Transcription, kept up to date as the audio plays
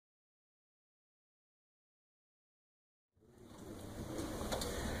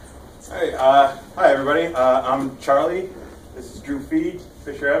Hi everybody. I'm Charlie. This is Drew Fead,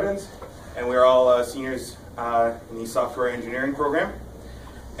 Fisher Evans, and we're all seniors in the software engineering program.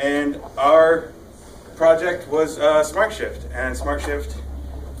 And our project was SmartShift, and SmartShift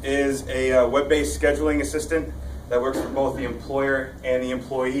is a web-based scheduling assistant that works for both the employer and the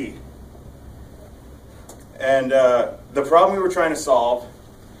employee. And the problem we were trying to solve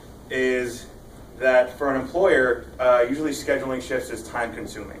is that for an employer, usually scheduling shifts is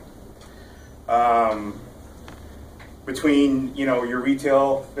time-consuming. Between your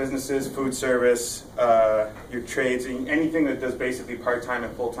retail businesses, food service, your trades, anything that does basically part-time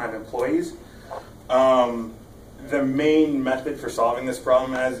and full-time employees, the main method for solving this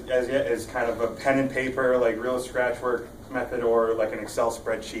problem as yet is kind of a pen and paper, like real scratch work method, or like an Excel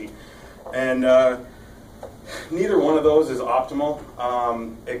spreadsheet. And neither one of those is optimal.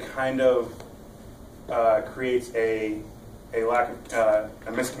 It kind of creates a lack of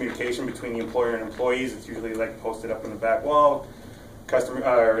a miscommunication between the employer and employees. It's usually like posted up on the back wall.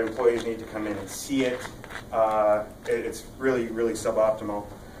 Employees need to come in and see it. It's really suboptimal.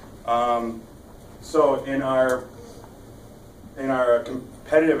 So in our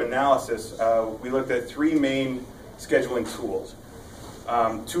competitive analysis, we looked at three main scheduling tools.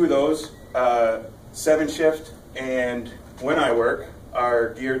 Two of those, 7Shift and When I Work,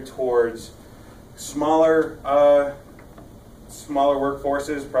 are geared towards smaller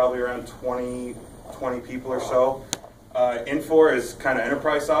workforces, probably around 20 people or so. Infor is kind of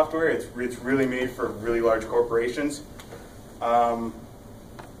enterprise software. It's really made for really large corporations. And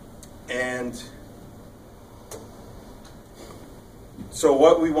so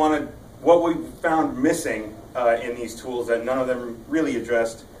what we found missing in these tools that none of them really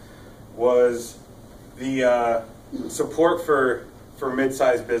addressed was the support for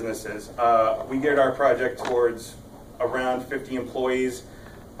mid-sized businesses. We geared our project towards around 50 employees,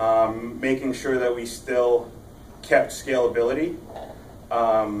 making sure that we still kept scalability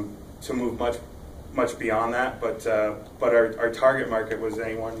to move much beyond that. But our target market was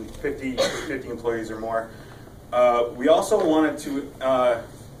anyone 50 employees or more. We also wanted to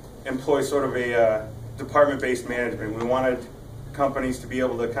employ sort of a department-based management. We wanted companies to be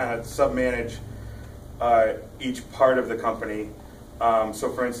able to kind of sub-manage each part of the company.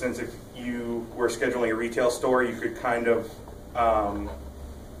 So for instance, if you were scheduling a retail store, you could kind of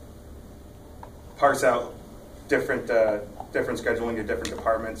parse out different scheduling to different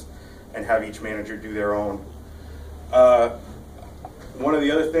departments and have each manager do their own. One of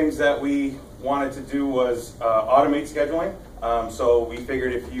the other things that we wanted to do was automate scheduling. So we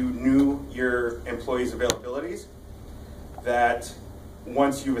figured if you knew your employees' availabilities, that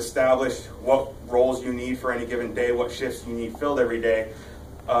once you've established what roles you need for any given day, what shifts you need filled every day,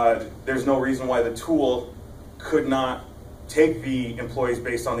 there's no reason why the tool could not take the employees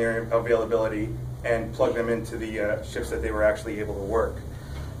based on their availability and plug them into the shifts that they were actually able to work.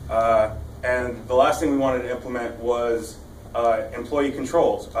 And the last thing we wanted to implement was employee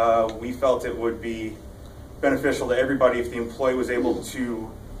controls. We felt it would be beneficial to everybody if the employee was able to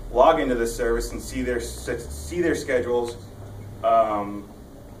log into this service and see their schedules,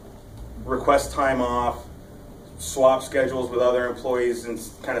 request time off, swap schedules with other employees, and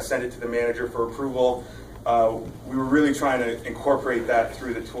kind of send it to the manager for approval. We were really trying to incorporate that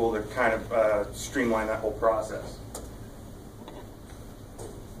through the tool to kind of streamline that whole process.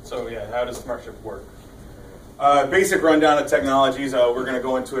 So yeah, how does SmartShift work? Basic rundown of technologies. We're going to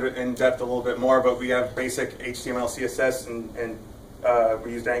go into it in depth a little bit more, but we have basic HTML, CSS, and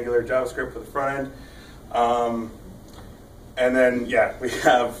we used Angular, JavaScript for the front end. And then, yeah, we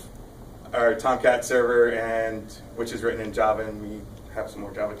have our Tomcat server, which is written in Java, and we have some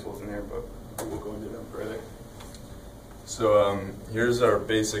more Java tools in there, but we'll go into them further. So here's our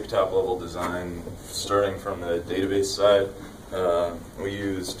basic top-level design, starting from the database side. We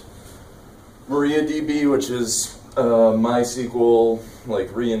used MariaDB, which is MySQL like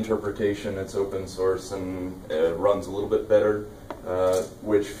reinterpretation. It's open source and it runs a little bit better,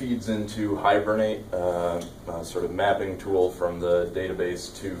 which feeds into Hibernate, sort of mapping tool from the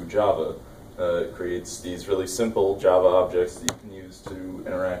database to Java. It creates these really simple Java objects that you can use to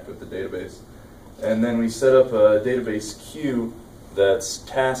interact with the database. And then we set up a database queue that's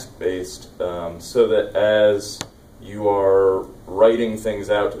task-based, so that as you are writing things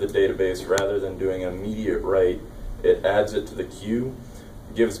out to the database, rather than doing an immediate write, it adds it to the queue,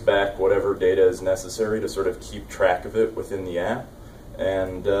 gives back whatever data is necessary to sort of keep track of it within the app,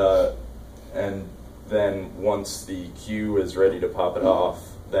 and then once the queue is ready to pop it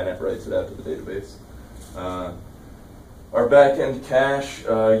off, then it writes it out to the database. Our backend cache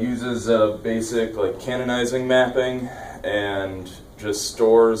uses a basic like canonizing mapping, and just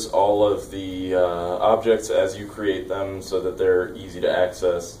stores all of the objects as you create them so that they're easy to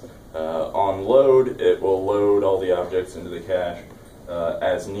access. On load, it will load all the objects into the cache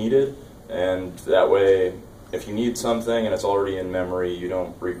as needed, and that way, if you need something and it's already in memory, you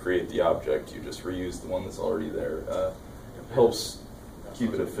don't recreate the object, you just reuse the one that's already there. Helps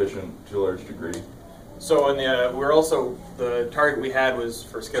keep it efficient to a large degree. So in the target we had was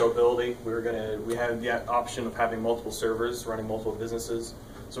for scalability. We had the option of having multiple servers running multiple businesses.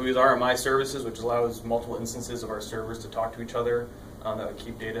 So we use RMI services, which allows multiple instances of our servers to talk to each other. That would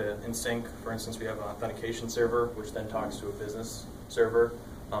keep data in sync. For instance, we have an authentication server, which then talks to a business server.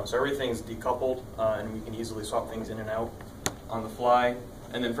 So everything's decoupled, and we can easily swap things in and out on the fly.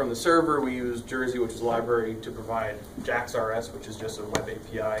 And then from the server, we use Jersey, which is a library to provide JAX-RS, which is just a web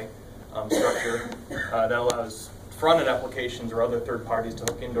API structure that allows front-end applications or other third parties to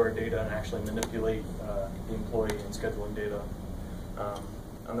hook into our data and actually manipulate the employee and scheduling data.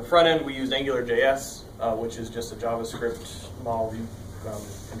 On the front end, we use AngularJS, which is just a JavaScript model view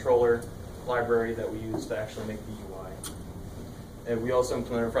controller library that we use to actually make the UI. And we also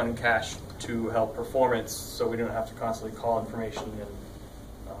implement a front-end cache to help performance, so we don't have to constantly call information and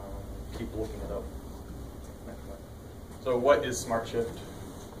keep looking it up. So what is SmartShift?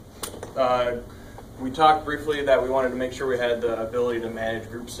 We talked briefly that we wanted to make sure we had the ability to manage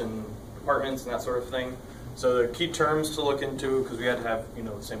groups and departments and that sort of thing. So the key terms to look into, because we had to have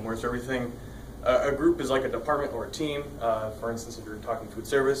the same words for everything. A group is like a department or a team. For instance, if you're talking food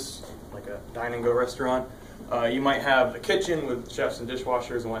service, like a dine and go restaurant, you might have the kitchen with chefs and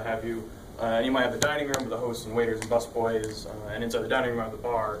dishwashers and what have you. And you might have the dining room with the hosts and waiters and busboys, and inside the dining room have the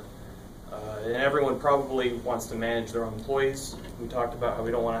bar. And everyone probably wants to manage their own employees. We talked about how we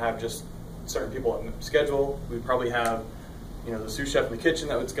don't want to have just certain people at schedule. We probably have, the sous chef in the kitchen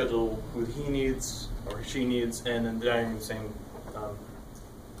that would schedule who he needs or she needs, and then the dining room in the same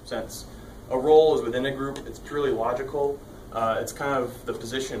sense. A role is within a group. It's purely logical. It's kind of the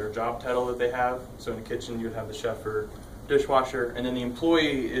position or job title that they have. So in the kitchen, you would have the chef or dishwasher, and then the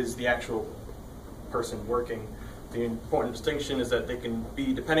employee is the actual person working. The important distinction is that they can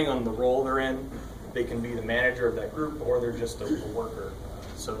be, depending on the role they're in, they can be the manager of that group or they're just a worker.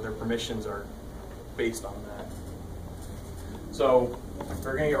 So their permissions are based on that. So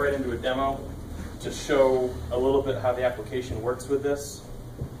we're going to get right into a demo to show a little bit how the application works with this.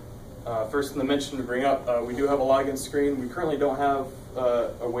 First thing to mention to bring up, we do have a login screen. We currently don't have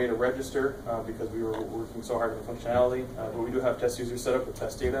a way to register because we were working so hard on the functionality, but we do have test users set up with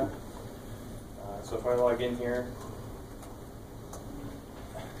test data. So if I log in here,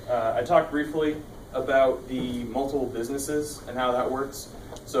 I talked briefly about the multiple businesses and how that works.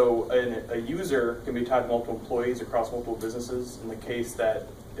 So a user can be tied to multiple employees across multiple businesses in the case that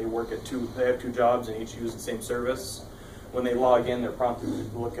they have two jobs and each use the same service. When they log in, they're prompted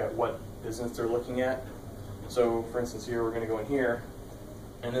to look at what business they're looking at. So for instance here, we're going to go in here,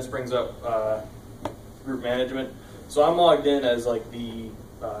 and this brings up group management. So I'm logged in as like the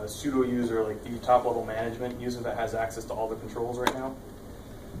pseudo user, like the top level management user that has access to all the controls right now.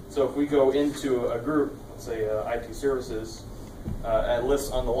 So if we go into a group, let's say IT services, at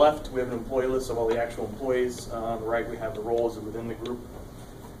lists on the left, we have an employee list of all the actual employees. On the right, we have the roles within the group.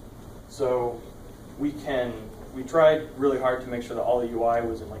 So we tried really hard to make sure that all the UI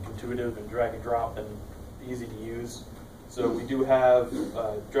was intuitive and drag and drop and easy to use. So we do have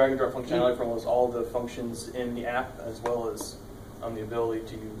drag and drop functionality for almost all the functions in the app, as well as the ability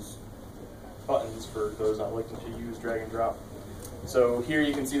to use buttons for those not looking to use drag and drop. So here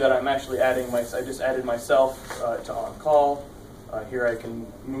you can see that I'm actually adding I just added myself to on-call. Here I can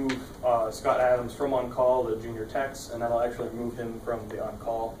move Scott Adams from on-call to junior techs, and that'll actually move him from the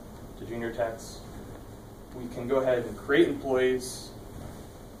on-call to junior techs. We can go ahead and create employees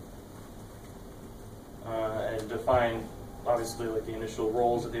and define, obviously, like the initial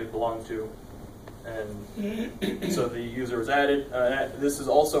roles that they would belong to. And so the user is added. This is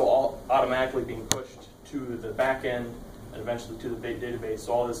also automatically being pushed to the back end and eventually to the database.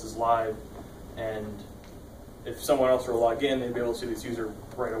 So all this is live, and if someone else were to log in, they'd be able to see this user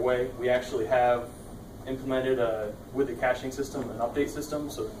right away. We actually have implemented with the caching system an update system,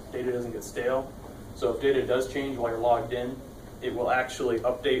 so data doesn't get stale. So if data does change while you're logged in, it will actually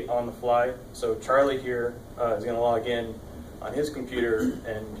update on the fly. So Charlie here is going to log in on his computer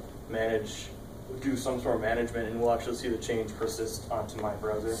and do some sort of management, and we'll actually see the change persist onto my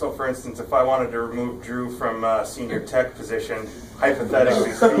browser. So for instance, if I wanted to remove Drew from senior tech position,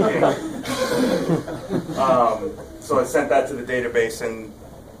 hypothetically speaking, so I sent that to the database, and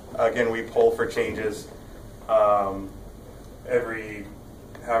again, we poll for changes every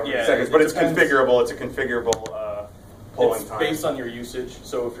however many seconds, but it's configurable. It's a configurable polling It's time? based on your usage.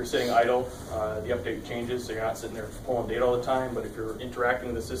 So if you're sitting idle, the update changes, so you're not sitting there pulling data all the time. But if you're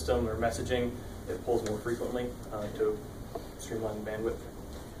interacting with the system or messaging, it pulls more frequently to streamline the bandwidth.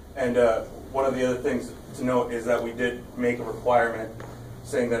 And one of the other things to note is that we did make a requirement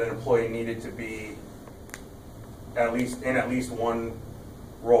saying that an employee needed to be in at least one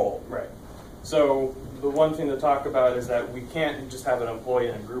role. Right. So the one thing to talk about is that we can't just have an employee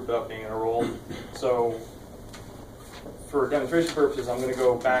in a group without being in a role. So for demonstration purposes, I'm going to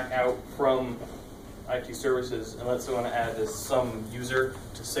go back out from IT services, and let's say I want to add this some user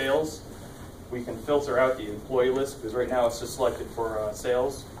to sales. We can filter out the employee list because right now it's just selected for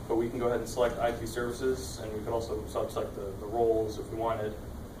sales, but we can go ahead and select IT services, and we can also select the roles if we wanted.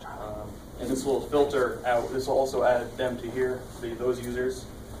 And this will filter out, this will also add them to here, those users.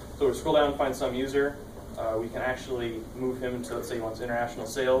 So we scroll down and find some user. We can actually move him to, let's say he wants international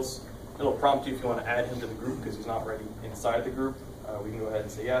sales. It'll prompt you if you want to add him to the group because he's not already inside the group. We can go ahead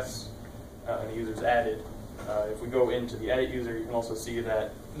and say yes, and the user's added. If we go into the edit user, you can also see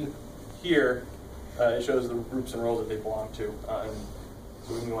that here it shows the groups and roles that they belong to. And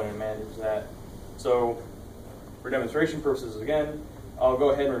so we can go in and manage that. So for demonstration purposes, again, I'll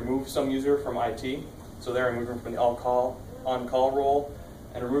go ahead and remove some user from IT. So there I'm moving from the on-call role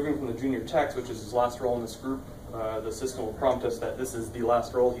and removing from the junior text, which is his last role in this group. The system will prompt us that this is the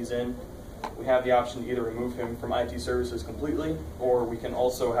last role he's in. We have the option to either remove him from IT services completely, or we can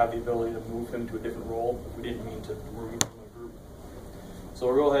also have the ability to move him to a different role if we didn't mean to remove him from the group. So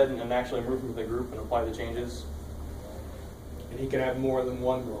we'll go ahead and actually remove him from the group and apply the changes. And he can have more than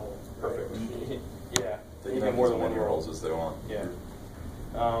one role. Perfect. Yeah, They he can have more as than one many role. roles as they want. Yeah.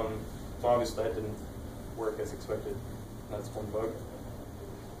 So obviously that didn't work as expected. That's one bug.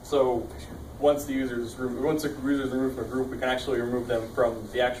 So once the user's removed from a group, we can actually remove them from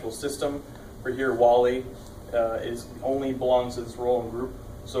the actual system. For here, Wally only belongs to this role and group.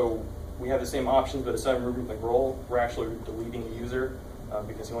 So we have the same options, but instead of removing the role, we're actually deleting the user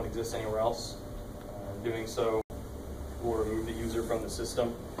because he won't exist anywhere else. Doing so, we'll remove the user from the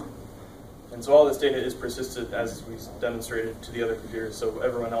system. And so all this data is persisted as we demonstrated to the other computers, so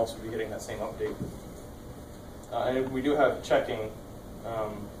everyone else will be getting that same update. And we do have checking.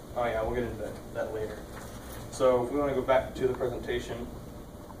 Oh yeah, we'll get into that later. So if we want to go back to the presentation,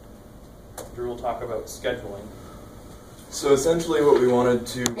 Drew will talk about scheduling. So essentially what we wanted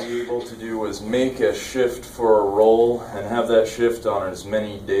to be able to do was make a shift for a role and have that shift on as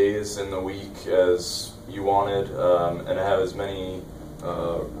many days in the week as you wanted, and have as many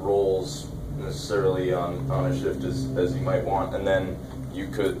roles necessarily on a shift as you might want, and then you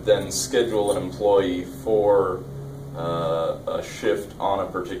could then schedule an employee for a shift on a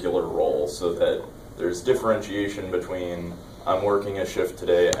particular role so that there's differentiation between I'm working a shift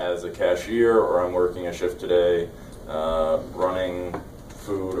today as a cashier or I'm working a shift today running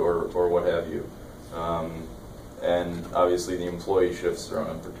food or what have you. And obviously the employee shifts are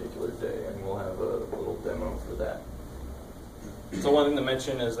on a particular day, and we'll have a little demo for that. So one thing to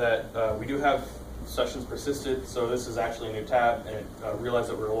mention is that we do have sessions persisted, so this is actually a new tab, and it realized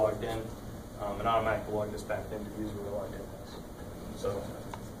that we were logged in, and automatically logged us back into the user we were logged in as. So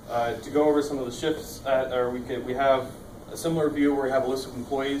to go over some of the shifts, we have a similar view where we have a list of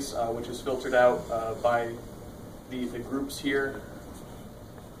employees, which is filtered out by the groups here,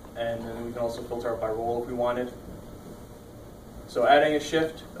 and then we can also filter out by role if we wanted. So adding a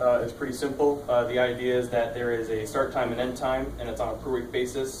shift is pretty simple. The idea is that there is a start time and end time, and it's on a per week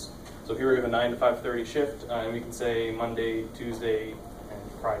basis. So here we have a 9 to 5:30 shift, and we can say Monday, Tuesday,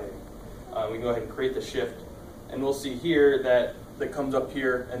 and Friday. We can go ahead and create the shift, and we'll see here that comes up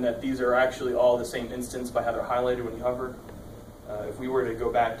here, and that these are actually all the same instance by how they're highlighted when you hover. If we were to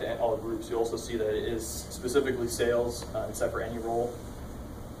go back to all the groups, you'll also see that it is specifically sales, except for any role.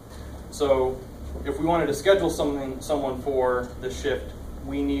 So if we wanted to schedule someone for this shift,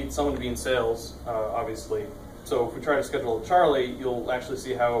 we need someone to be in sales, obviously. So if we try to schedule Charlie, you'll actually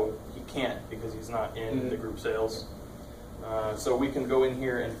see how he can't because he's not in the group sales. So we can go in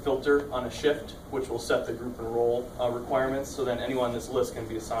here and filter on a shift, which will set the group and role requirements. So then anyone on this list can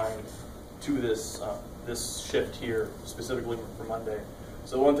be assigned to this shift here, specifically for Monday.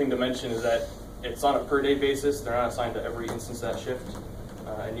 So the one thing to mention is that it's on a per day basis. They're not assigned to every instance of that shift.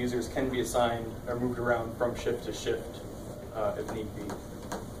 And users can be assigned or moved around from shift to shift if need be.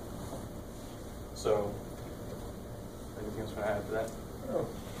 So, anything else you want to add to that? Oh,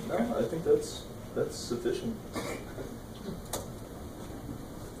 no, I think that's sufficient.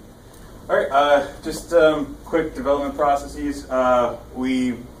 All right, just quick development processes.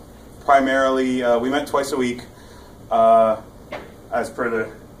 We primarily, we met twice a week as per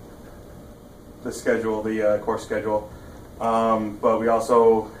the schedule, the course schedule. but we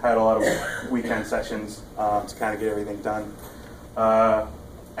also had a lot of weekend sessions to kind of get everything done.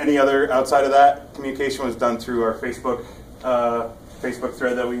 Any other outside of that, communication was done through our Facebook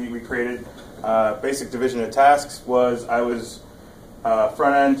thread that we created. Basic division of tasks was I was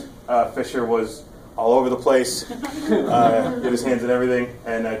front end, Fisher was all over the place, get his hands in everything,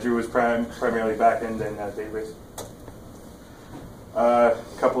 and Drew was primarily back end and database. A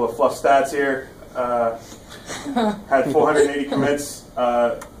couple of fluff stats here. Had 480 commits.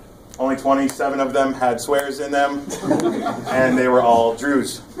 Only 27 of them had swears in them, and they were all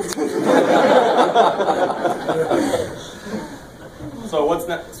Drews. So what's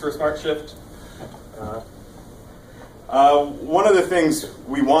next for SmartShift? One of the things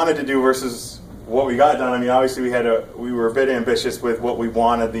we wanted to do versus what we got done, I mean, obviously we were a bit ambitious with what we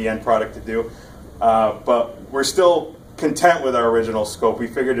wanted the end product to do, but we're still content with our original scope. We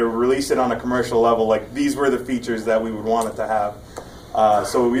figured to release it on a commercial level, like these were the features that we would want it to have.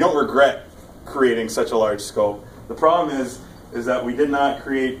 So we don't regret creating such a large scope. The problem is that we did not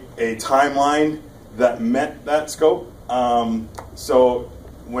create a timeline that met that scope. So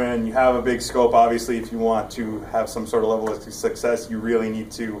when you have a big scope, obviously if you want to have some sort of level of success, you really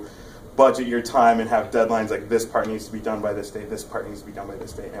need to budget your time and have deadlines like this part needs to be done by this date, this part needs to be done by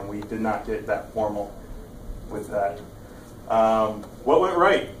this date, and we did not get that formal with that. What went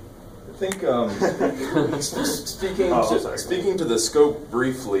right? I think speaking to the scope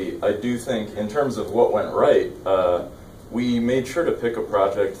briefly, I do think in terms of what went right, we made sure to pick a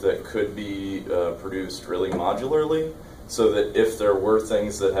project that could be produced really modularly, so that if there were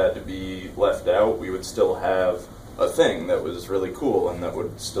things that had to be left out, we would still have a thing that was really cool and that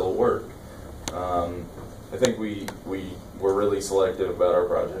would still work. I think we were really selective about our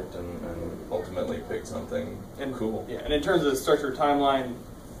project and ultimately picked something cool. Yeah, and in terms of the structured timeline,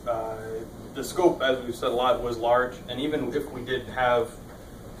 the scope, as we've said a lot, was large, and even if we did have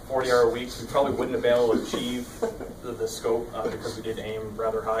 40-hour weeks, we probably wouldn't have been able to achieve the scope because we did aim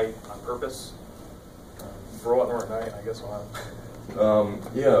rather high on purpose. For what went right, I guess we'll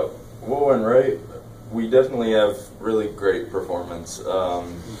have. Yeah, what went right? We definitely have really great performance.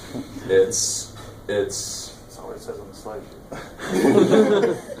 It's That's all it says on the slide.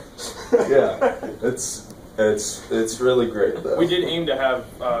 yeah, it's really great though. We did aim to have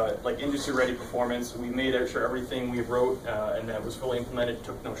like industry-ready performance. We made sure everything we wrote and that was fully implemented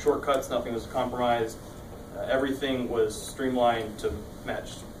took no shortcuts. Nothing was compromised. Everything was streamlined to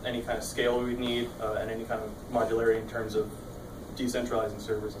match any kind of scale we'd need and any kind of modularity in terms of decentralizing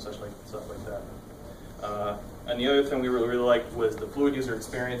servers and stuff like that. And the other thing we really liked was the fluid user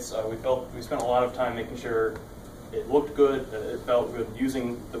experience. We spent a lot of time making sure it looked good, it felt good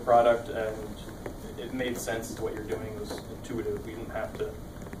using the product, and it made sense to what you're doing. It was intuitive. We didn't have to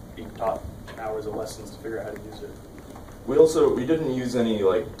be taught hours of lessons to figure out how to use it. We didn't use any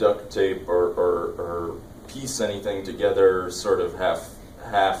like duct tape or piece anything together sort of half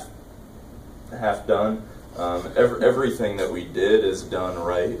done. Everything that we did is done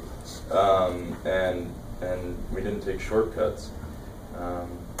right, and we didn't take shortcuts.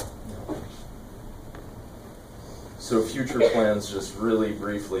 So future plans, just really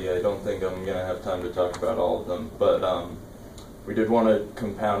briefly, I don't think I'm going to have time to talk about all of them, but we did want to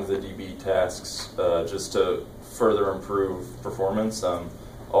compound the DB tasks just to further improve performance.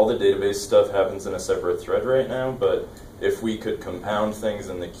 All the database stuff happens in a separate thread right now, but if we could compound things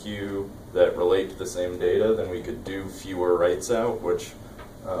in the queue that relate to the same data, then we could do fewer writes out, which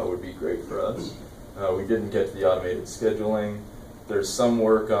would be great for us. We didn't get to the automated scheduling. There's some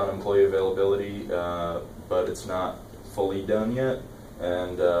work on employee availability, but it's not fully done yet.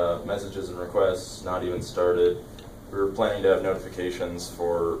 And messages and requests, not even started. We were planning to have notifications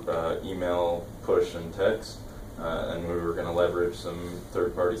for email, push, and text. And we were going to leverage some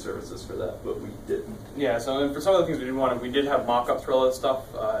third-party services for that, but we didn't. Yeah, so for some of the things we didn't want, we did have mock-ups for all that stuff,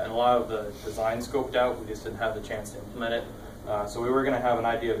 and a lot of the design scoped out. We just didn't have the chance to implement it. So we were going to have an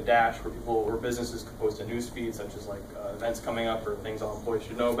idea of a dash where businesses could post a news feed, such as like events coming up or things all employees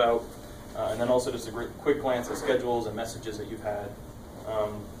should know about, and then also just a quick glance at schedules and messages that you've had.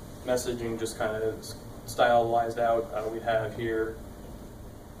 Messaging just kind of stylized out. We have here.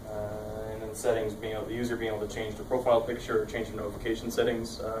 And then settings, the user being able to change the profile picture or change the notification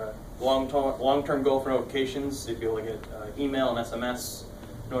settings. Long-term goal for notifications, you'd be able to get email and SMS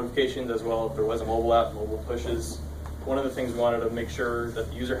notifications as well if there was a mobile app, mobile pushes. One of the things we wanted to make sure that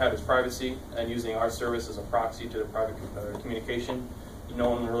the user had was privacy, and using our service as a proxy to the private communication. No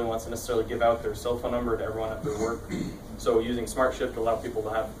one really wants to necessarily give out their cell phone number to everyone at their work. So using SmartShift to allow people to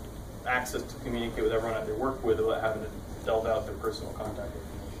have access to communicate with everyone at their work without having to delve out their personal contact information.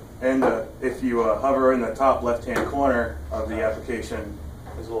 And if you hover in the top left-hand corner of the application,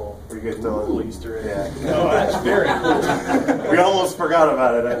 There's a little, you get the little Easter egg. Yeah. Oh, that's very cool. We almost forgot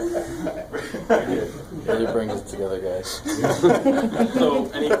about it. Really bring it together, guys.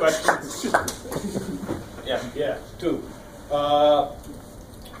 So, any questions? Yeah. Yeah, two.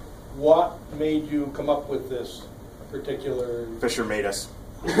 What made you come up with this particular? Fisher made us.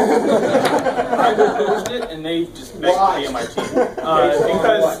 I proposed it, and they just begged to be on my team.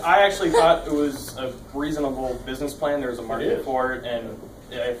 Because I actually thought it was a reasonable business plan. There's a market for it, and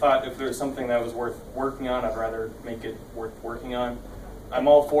I thought if there's something that was worth working on, I'd rather make it worth working on. I'm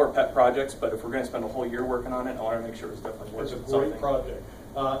all for pet projects, but if we're going to spend a whole year working on it, I want to make sure it's definitely worth It's a something. great project.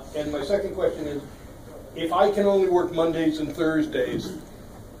 And my second question is, if I can only work Mondays and Thursdays,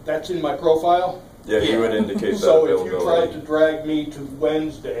 that's in my profile? Yeah, you would indicate that So if you availability. tried to drag me to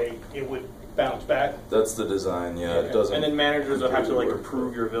Wednesday, it would bounce back? That's the design, yeah. It Okay. doesn't. And then managers would have to like work.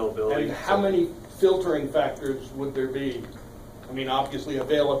 approve your availability. And how many filtering factors would there be? I mean, obviously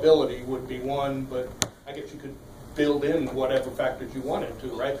availability would be one, but I guess you could build in whatever factors you wanted to,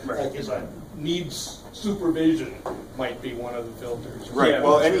 right? Right. Like, is a needs supervision might be one of the filters. Right. Yeah,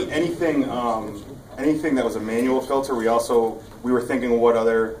 Well, sure. anything that was a manual filter, we were thinking of what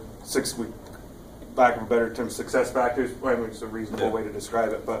other lack of a better term, success factors. I mean, it's a reasonable way to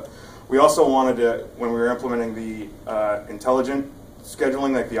describe it. But we also wanted to, when we were implementing the intelligent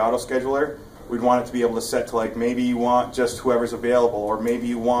scheduling, like the auto scheduler, we'd want it to be able to set to like maybe you want just whoever's available, or maybe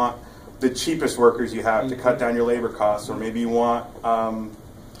you want the cheapest workers you have to cut down your labor costs, or maybe you want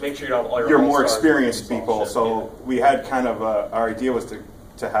Make sure you have all your your more all-stars experienced and all people. shit, So we had kind of our idea was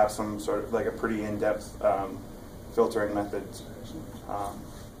to have some sort of like a pretty in-depth filtering method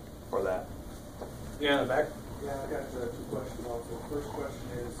for that. Yeah, in the back. Yeah, I got two questions also. First question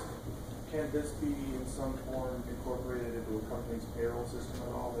is, can this be in some form incorporated into a company's payroll system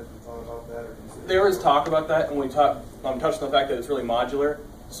at all? Have you thought about that or considered? There was talk about that, and we touched on the fact that it's really modular.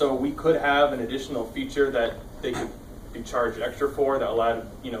 So we could have an additional feature that they could be charged extra for that allowed,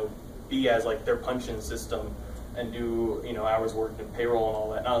 be as like their punch-in system and do, hours worked and payroll and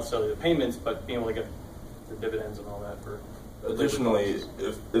all that. Not necessarily the payments, but being able to get the dividends and all that for. Additionally,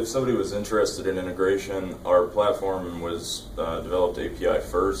 if somebody was interested in integration, our platform was developed API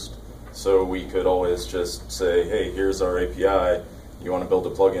first, so we could always just say, hey, here's our API, you want to build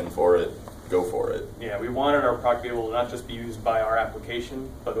a plugin for it, go for it. Yeah, we wanted our product to be able to not just be used by our application,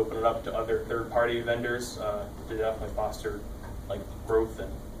 but open it up to other third-party vendors to definitely foster like growth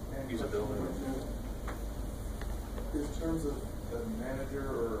and usability. In terms of a manager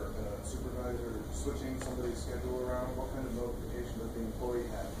or a supervisor switching somebody's schedule around, what kind of notification does the employee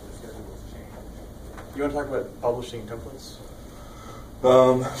have if their schedule has changed? You want to talk about publishing templates?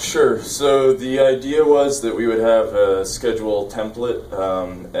 Sure. So the idea was that we would have a schedule template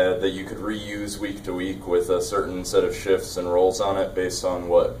that you could reuse week to week with a certain set of shifts and roles on it based on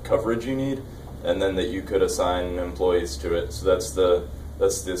what coverage you need, and then that you could assign employees to it. So that's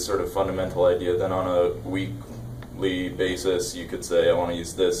the sort of fundamental idea. Then on a weekly basis, you could say, I want to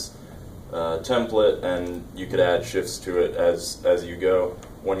use this template, and you could add shifts to it as you go.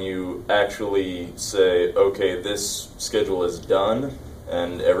 When you actually say, okay, this schedule is done,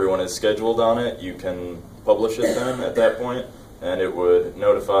 and everyone is scheduled on it, you can publish it then at that point, and it would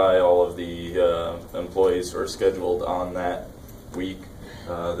notify all of the employees who are scheduled on that week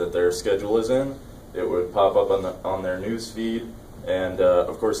that their schedule is in. It would pop up on their news feed, and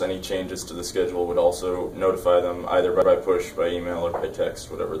of course any changes to the schedule would also notify them either by push, by email, or by text,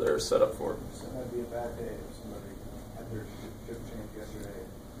 whatever they're set up for. So that'd be a bad day if somebody had their shift change yesterday.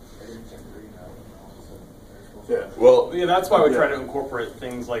 They didn't check their email and all of a sudden they're supposed to. Yeah. Well, Yeah, that's why we try to incorporate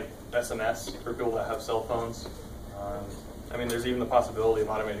things like SMS for people that have cell phones. There's even the possibility of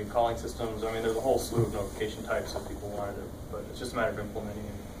automated calling systems. There's a whole slew of notification types if people wanted it, but it's just a matter of implementing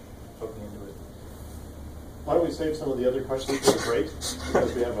and hooking into it. Why don't we save some of the other questions for the break,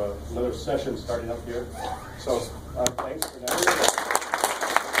 because we have another session starting up here. So, thanks for now.